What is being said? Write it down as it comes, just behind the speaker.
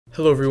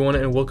Hello everyone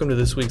and welcome to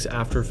this week's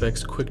After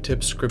Effects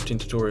QuickTip scripting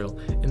tutorial.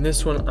 In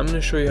this one, I'm going to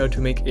show you how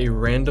to make a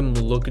random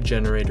look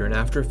generator in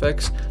After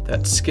Effects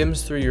that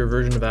skims through your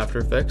version of After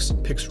Effects,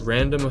 picks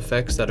random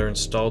effects that are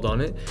installed on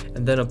it,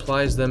 and then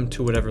applies them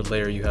to whatever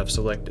layer you have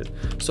selected.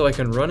 So I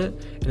can run it,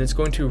 and it's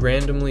going to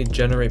randomly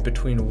generate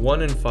between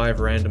 1 and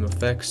 5 random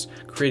effects,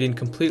 creating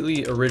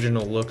completely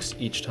original looks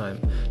each time.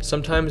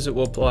 Sometimes it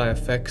will apply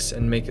effects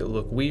and make it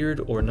look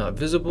weird or not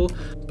visible,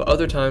 but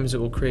other times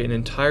it will create an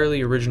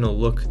entirely original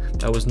look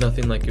that was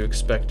nothing like you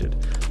expected.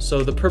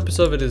 So the purpose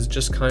of it is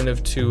just kind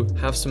of to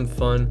have some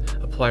fun,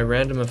 apply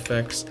random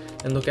effects,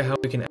 and look at how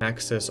we can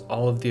access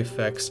all of the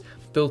effects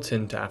built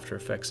into After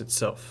Effects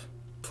itself.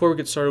 Before we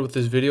get started with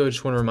this video, I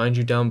just want to remind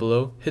you down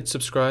below, hit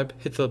subscribe,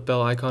 hit the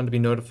bell icon to be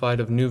notified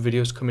of new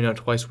videos coming out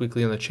twice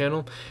weekly on the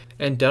channel,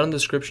 and down in the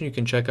description you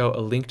can check out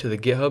a link to the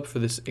GitHub for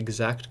this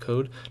exact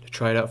code to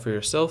try it out for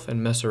yourself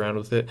and mess around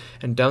with it,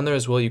 and down there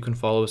as well you can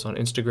follow us on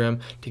Instagram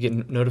to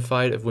get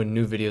notified of when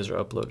new videos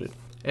are uploaded.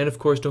 And of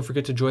course, don't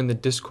forget to join the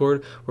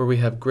Discord where we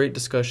have great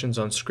discussions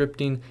on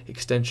scripting,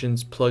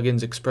 extensions,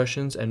 plugins,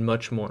 expressions, and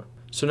much more.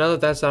 So now that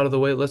that's out of the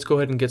way, let's go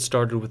ahead and get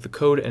started with the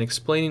code and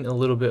explaining a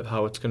little bit of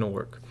how it's going to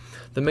work.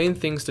 The main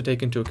things to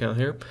take into account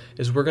here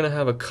is we're going to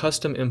have a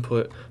custom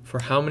input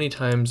for how many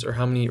times or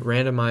how many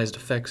randomized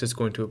effects it's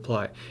going to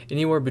apply,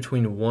 anywhere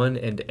between 1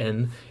 and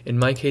n. In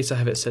my case, I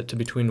have it set to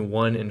between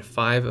 1 and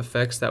 5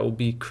 effects that will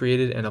be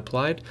created and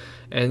applied,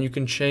 and you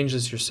can change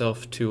this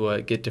yourself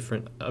to get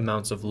different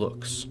amounts of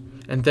looks.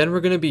 And then we're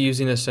going to be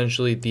using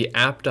essentially the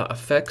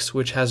app.effects,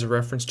 which has a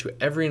reference to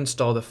every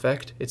installed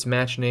effect, its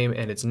match name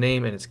and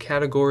its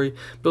category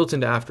built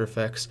into After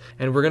Effects,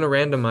 and we're going to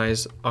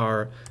randomize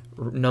our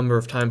number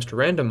of times to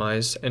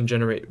randomize and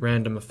generate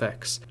random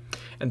effects.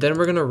 And then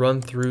we're going to run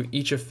through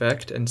each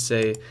effect and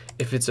say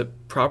if its a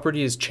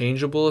property is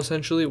changeable,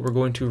 essentially, we're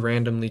going to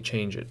randomly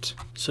change it.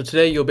 So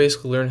today you'll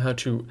basically learn how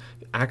to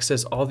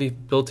access all the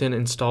built-in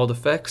installed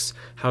effects,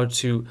 how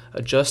to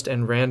adjust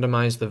and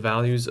randomize the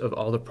values of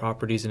all the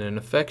properties in an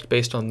effect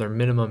based on their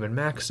minimum and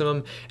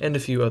maximum, and a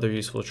few other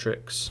useful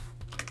tricks.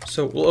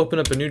 So we'll open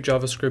up a new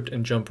JavaScript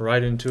and jump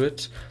right into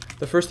it.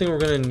 The first thing we're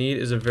going to need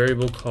is a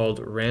variable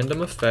called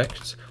random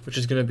effect, which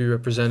is going to be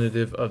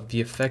representative of the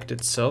effect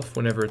itself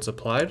whenever it's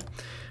applied.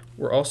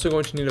 We're also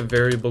going to need a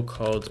variable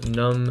called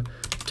num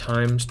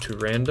times to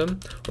random,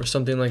 or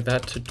something like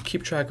that, to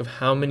keep track of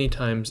how many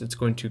times it's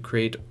going to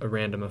create a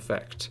random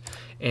effect.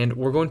 And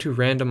we're going to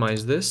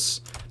randomize this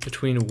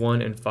between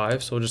 1 and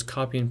 5, so I'll just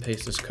copy and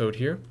paste this code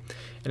here.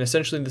 And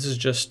essentially this is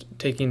just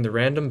taking the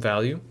random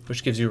value,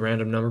 which gives you a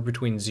random number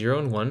between 0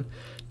 and 1,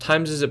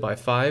 times it by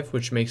 5,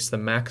 which makes the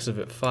max of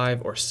it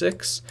 5 or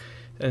 6,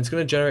 and it's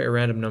going to generate a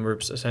random number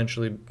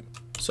essentially.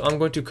 So I'm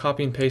going to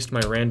copy and paste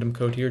my random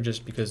code here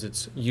just because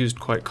it's used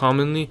quite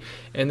commonly,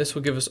 and this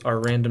will give us our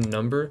random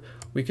number.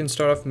 We can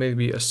start off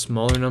maybe a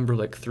smaller number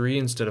like 3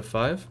 instead of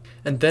 5,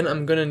 and then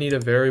I'm going to need a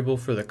variable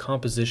for the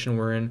composition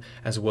we're in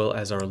as well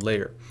as our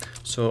layer.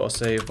 So I'll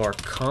say var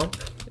comp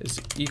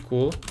is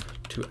equal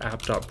to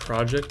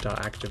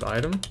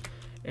app.project.activeItem,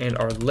 and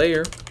our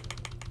layer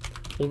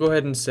we'll go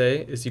ahead and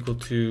say is equal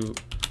to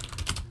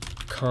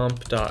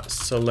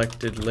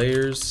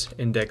comp.selectedLayers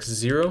index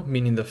 0,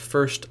 meaning the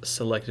first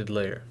selected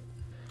layer.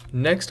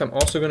 Next, I'm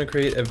also going to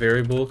create a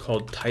variable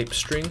called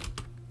typeString,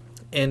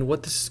 and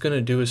what this is going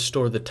to do is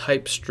store the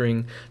type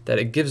string that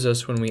it gives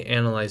us when we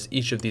analyze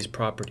each of these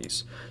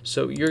properties.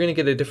 So you're going to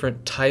get a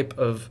different type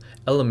of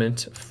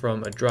element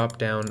from a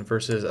drop-down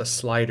versus a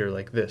slider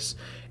like this,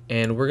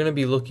 and we're going to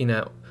be looking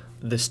at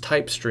this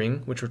type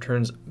string, which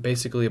returns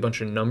basically a bunch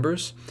of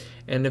numbers,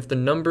 and if the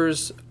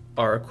numbers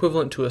are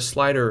equivalent to a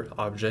slider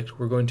object,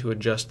 we're going to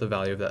adjust the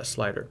value of that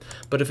slider.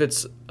 But if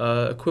it's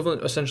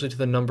equivalent essentially to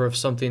the number of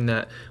something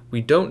that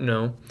we don't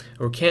know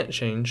or can't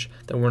change,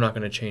 then we're not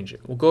going to change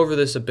it. We'll go over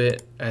this a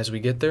bit as we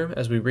get there,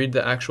 as we read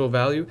the actual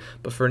value,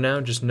 but for now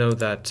just know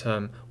that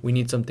we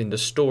need something to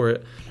store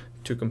it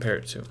to compare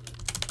it to.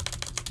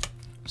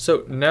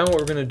 So now what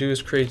we're going to do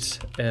is create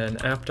an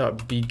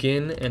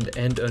app.begin and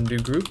end undo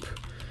group.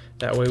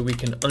 That way we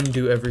can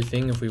undo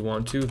everything if we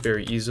want to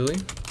very easily.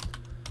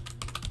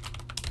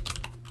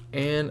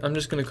 And I'm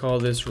just going to call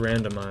this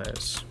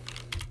randomize.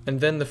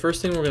 And then the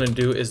first thing we're going to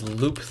do is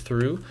loop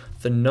through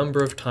the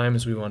number of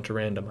times we want to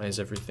randomize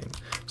everything.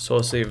 So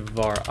I'll say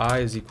var I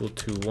is equal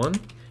to 1,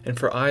 and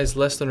for I is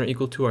less than or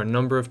equal to our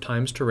number of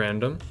times to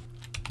random,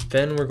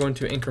 then we're going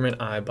to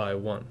increment I by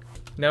 1.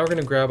 Now we're going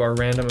to grab our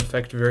random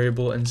effect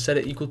variable and set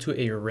it equal to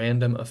a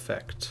random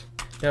effect.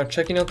 Now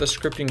checking out the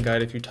scripting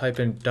guide, if you type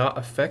in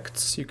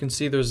 .effects, you can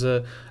see there's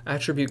an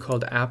attribute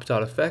called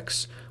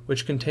app.effects,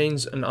 which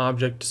contains an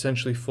object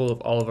essentially full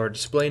of all of our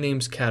display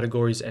names,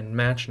 categories, and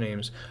match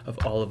names of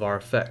all of our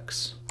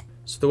effects.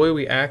 So the way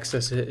we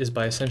access it is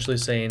by essentially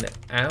saying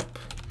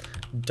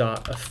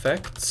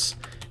app.effects,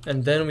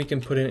 and then we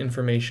can put in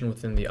information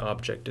within the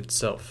object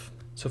itself.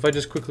 So if I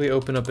just quickly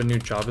open up a new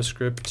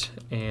JavaScript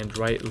and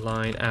write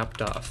line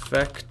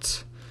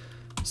app.effects,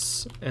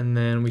 and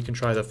then we can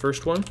try the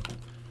first one.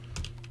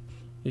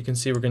 You can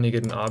see we're going to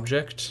get an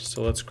object,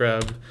 so let's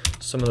grab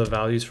some of the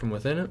values from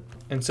within it.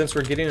 And since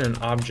we're getting an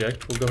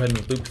object, we'll go ahead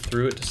and loop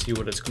through it to see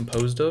what it's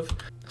composed of.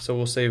 So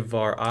we'll say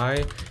var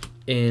I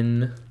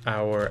in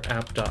our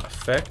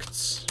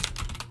app.effects.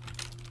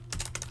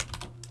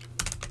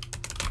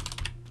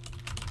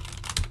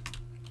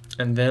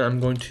 And then I'm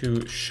going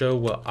to show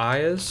what I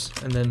is,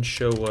 and then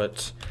show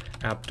what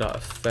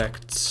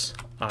app.effects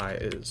I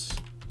is.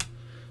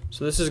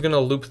 So this is going to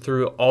loop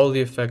through all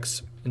the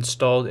effects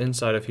installed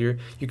inside of here.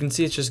 You can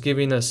see it's just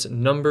giving us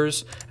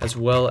numbers as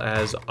well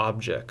as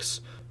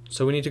objects.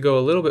 So we need to go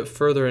a little bit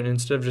further, and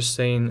instead of just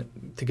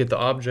saying to get the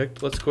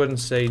object, let's go ahead and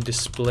say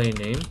display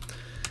name.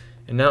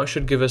 And now it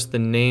should give us the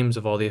names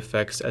of all the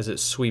effects as it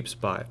sweeps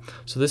by.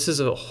 So this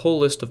is a whole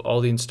list of all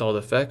the installed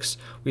effects.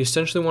 We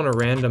essentially want to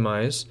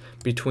randomize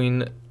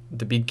between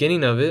the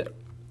beginning of it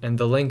and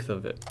the length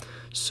of it.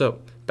 So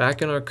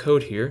back in our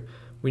code here,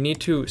 we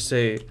need to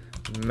say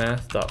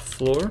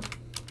math.floor,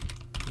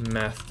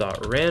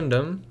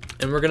 math.random,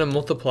 and we're going to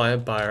multiply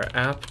it by our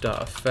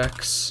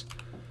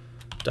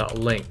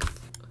app.effects.length.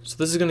 So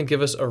this is going to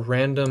give us a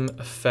random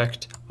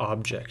effect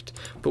object,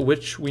 but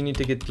which we need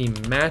to get the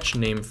match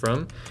name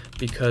from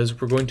because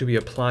we're going to be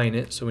applying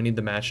it, so we need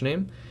the match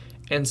name.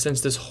 And since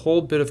this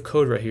whole bit of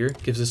code right here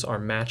gives us our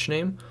match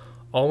name,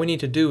 all we need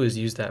to do is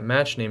use that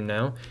match name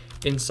now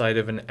inside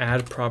of an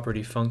add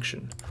property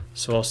function.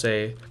 So I'll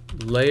say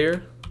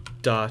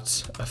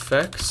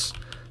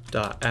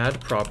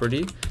layer.effects.add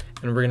property,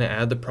 and we're going to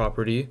add the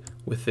property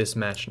with this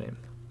match name.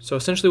 So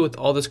essentially what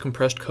all this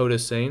compressed code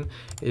is saying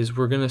is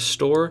we're going to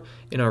store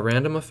in our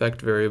random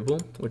effect variable,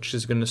 which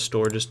is going to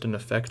store just an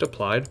effect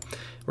applied.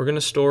 We're going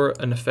to store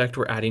an effect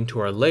we're adding to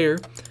our layer,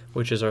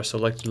 which is our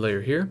selected layer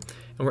here,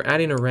 and we're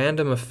adding a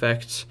random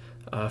effect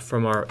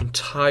from our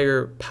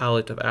entire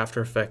palette of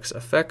After Effects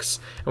effects,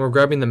 and we're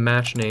grabbing the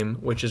match name,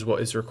 which is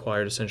what is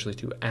required essentially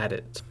to add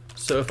it.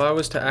 So if I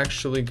was to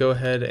actually go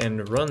ahead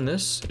and run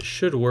this, it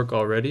should work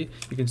already.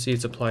 You can see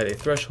it's applied a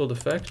threshold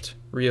effect,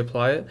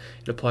 reapply it,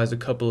 it applies a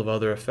couple of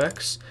other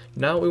effects.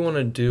 Now what we want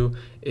to do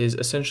is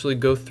essentially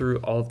go through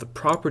all of the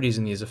properties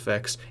in these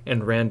effects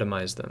and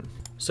randomize them.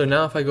 So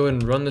now if I go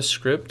ahead and run the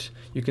script,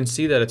 you can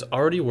see that it's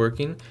already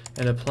working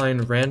and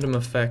applying random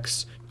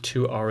effects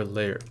to our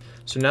layer.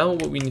 So now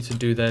what we need to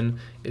do then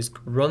is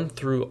run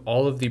through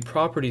all of the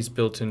properties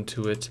built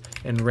into it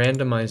and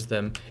randomize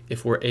them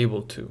if we're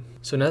able to.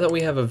 So now that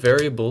we have a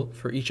variable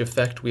for each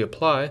effect we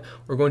apply,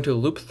 we're going to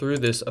loop through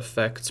this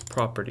effect's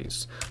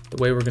properties. The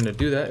way we're going to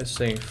do that is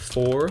saying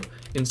for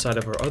inside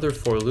of our other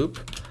for loop,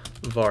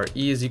 var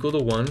e is equal to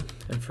 1,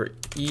 and for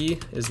e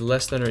is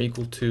less than or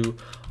equal to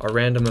our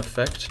random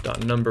effect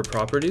dot number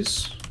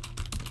properties,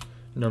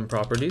 num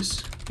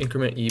properties,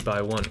 increment e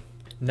by 1.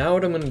 Now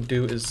what I'm going to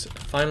do is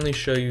finally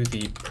show you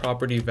the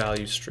property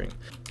value string.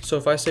 So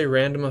if I say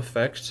random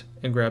effect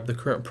and grab the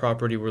current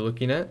property we're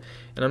looking at,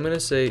 and I'm going to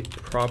say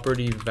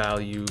property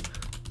value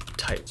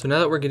type. So now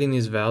that we're getting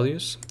these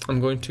values,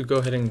 I'm going to go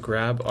ahead and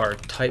grab our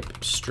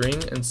type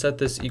string and set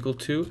this equal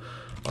to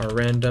our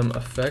random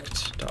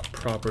effect dot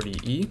property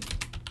e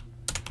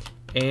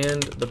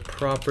and the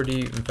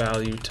property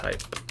value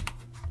type.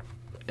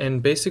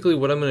 And basically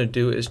what I'm going to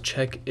do is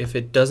check if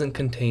it doesn't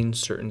contain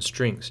certain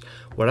strings.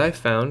 What I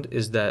found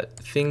is that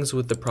things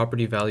with the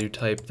property value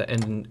type that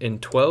end in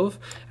 12,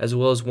 as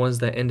well as ones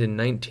that end in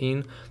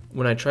 19,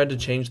 when I tried to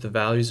change the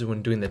values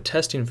when doing the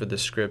testing for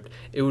this script,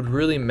 it would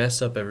really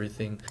mess up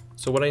everything.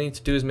 So what I need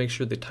to do is make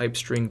sure the type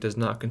string does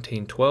not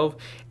contain 12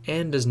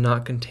 and does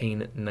not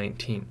contain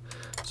 19.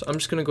 So I'm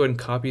just going to go ahead and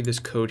copy this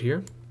code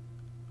here.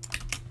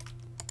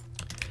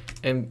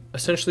 And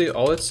essentially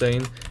all it's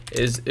saying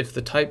is if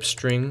the type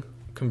string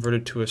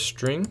converted to a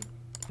string,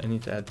 I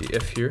need to add the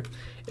if here,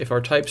 if our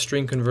type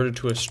string converted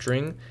to a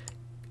string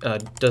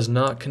does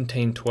not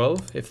contain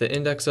 12, if the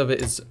index of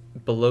it is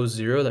below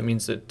 0, that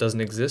means it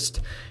doesn't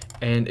exist,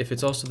 and if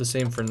it's also the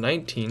same for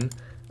 19,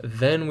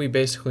 then we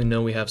basically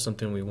know we have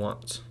something we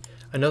want.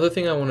 Another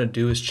thing I want to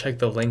do is check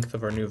the length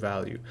of our new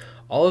value.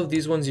 All of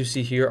these ones you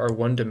see here are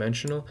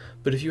one-dimensional,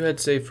 but if you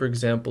had, say, for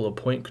example, a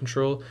point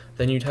control,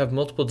 then you'd have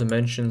multiple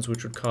dimensions,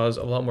 which would cause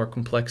a lot more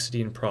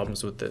complexity and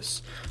problems with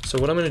this. So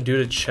what I'm going to do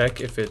to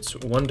check if it's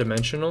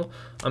one-dimensional,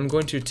 I'm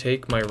going to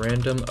take my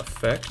random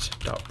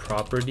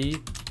effect.property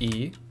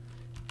e,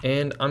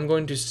 and I'm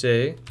going to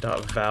say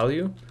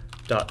 .value.split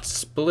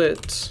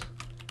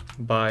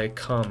by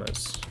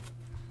commas.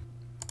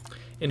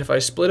 And if I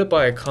split it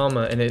by a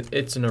comma and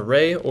it's an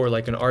array or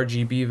like an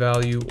RGB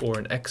value or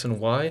an X and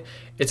Y,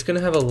 it's going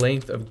to have a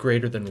length of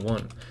greater than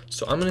 1.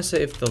 So I'm going to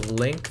say if the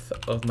length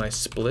of my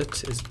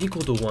split is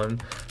equal to 1,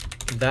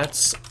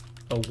 that's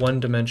a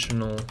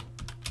one-dimensional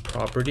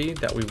property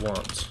that we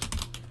want.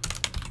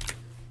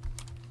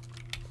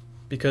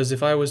 Because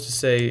if I was to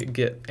say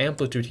get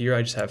amplitude here,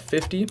 I just have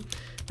 50.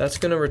 That's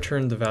going to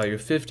return the value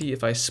of 50.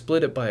 If I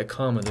split it by a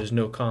comma, there's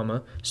no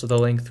comma, so the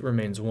length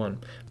remains 1.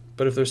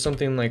 But if there's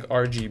something like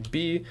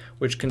RGB,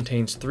 which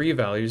contains 3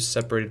 values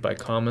separated by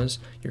commas,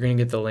 you're going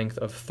to get the length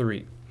of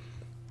 3.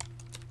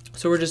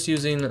 So we're just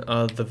using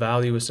the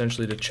value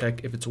essentially to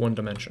check if it's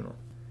one-dimensional.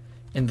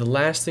 And the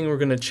last thing we're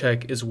going to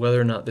check is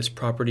whether or not this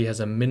property has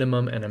a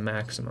minimum and a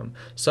maximum.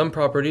 Some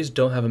properties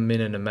don't have a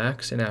min and a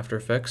max in After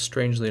Effects,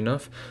 strangely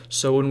enough,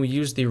 so when we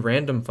use the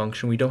random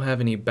function, we don't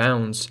have any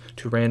bounds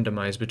to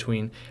randomize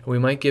between, and we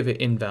might give it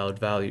invalid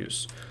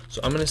values. So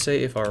I'm going to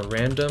say if our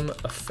random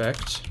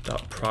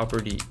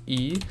effect.property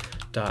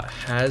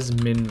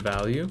e.hasMin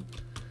value,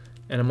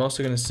 and I'm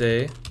also going to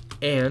say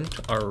and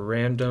our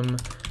random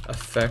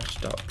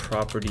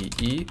effect.property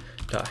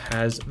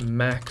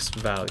e.hasMax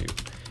value.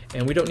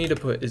 And we don't need to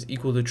put is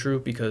equal to true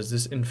because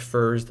this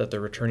infers that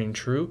they're returning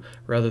true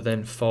rather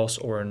than false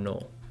or a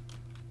null.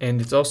 And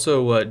it's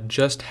also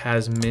just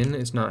has min,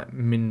 it's not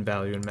min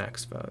value and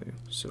max value.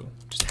 So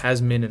just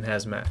has min and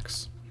has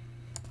max.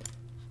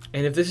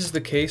 And if this is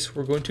the case,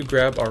 we're going to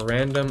grab our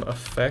random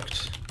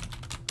effect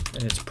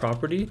and its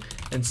property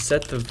and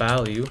set the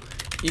value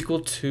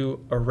equal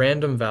to a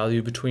random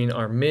value between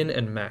our min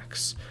and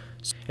max.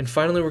 And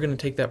finally, we're going to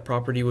take that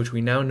property, which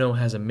we now know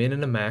has a min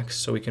and a max,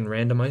 so we can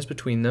randomize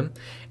between them,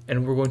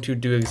 and we're going to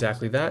do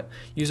exactly that,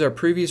 use our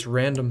previous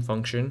random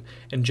function,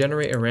 and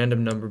generate a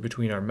random number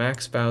between our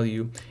max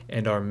value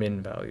and our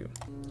min value.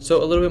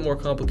 So a little bit more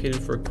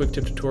complicated for a quick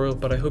tip tutorial,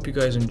 but I hope you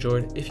guys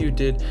enjoyed. If you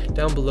did,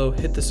 down below,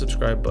 hit the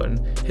subscribe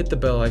button, hit the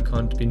bell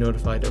icon to be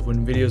notified of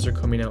when videos are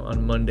coming out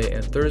on Monday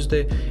and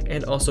Thursday,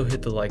 and also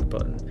hit the like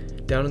button.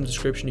 Down in the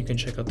description, you can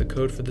check out the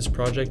code for this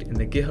project in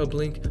the GitHub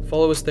link.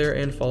 Follow us there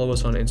and follow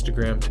us on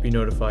Instagram to be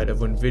notified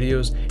of when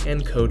videos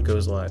and code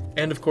goes live.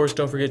 And of course,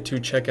 don't forget to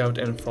check out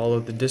and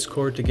follow the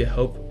Discord to get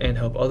help and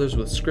help others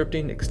with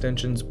scripting,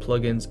 extensions,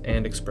 plugins,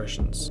 and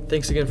expressions.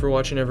 Thanks again for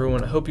watching,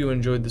 everyone. I hope you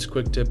enjoyed this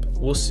quick tip.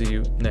 We'll see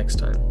you next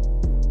time.